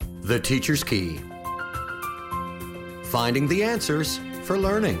The Teacher's Key. Finding the answers for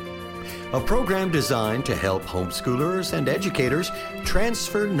learning. A program designed to help homeschoolers and educators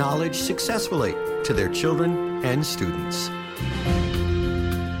transfer knowledge successfully to their children and students.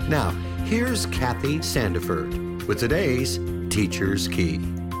 Now, here's Kathy Sandiford with today's Teacher's Key.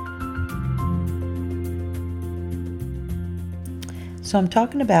 So I'm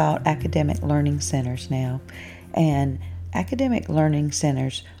talking about academic learning centers now, and academic learning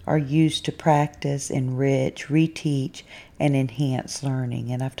centers are used to practice, enrich, reteach, and enhance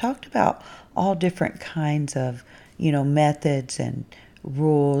learning. And I've talked about all different kinds of, methods and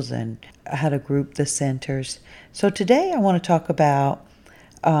rules and how to group the centers. So today I want to talk about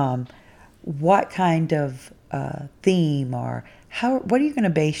what kind of theme or what are you going to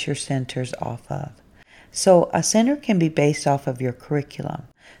base your centers off of? So a center can be based off of your curriculum.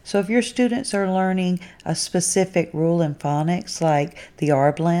 So if your students are learning a specific rule in phonics, like the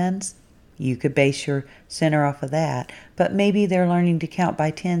R blends, you could base your center off of that. But maybe they're learning to count by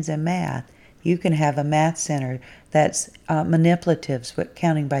tens in math. You can have a math center that's manipulatives, but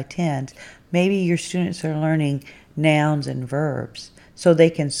counting by tens. Maybe your students are learning nouns and verbs, so they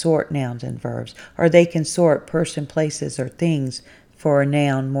can sort nouns and verbs, or they can sort person, places, or things for a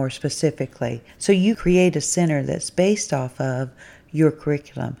noun more specifically. So you create a center that's based off of your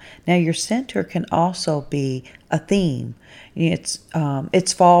curriculum. Now your center can also be a theme. It's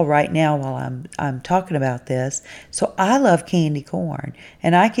fall right now while I'm talking about this. So I love candy corn,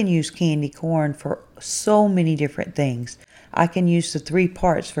 and I can use candy corn for so many different things. I can use the 3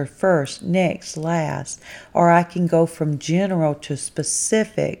 parts for first, next, last, or I can go from general to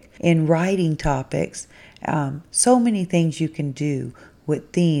specific in writing topics. So many things you can do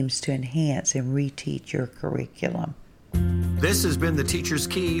with themes to enhance and reteach your curriculum. This has been the Teacher's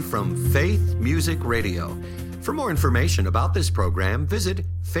Key from Faith Music Radio. For more information about this program, visit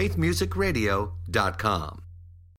faithmusicradio.com.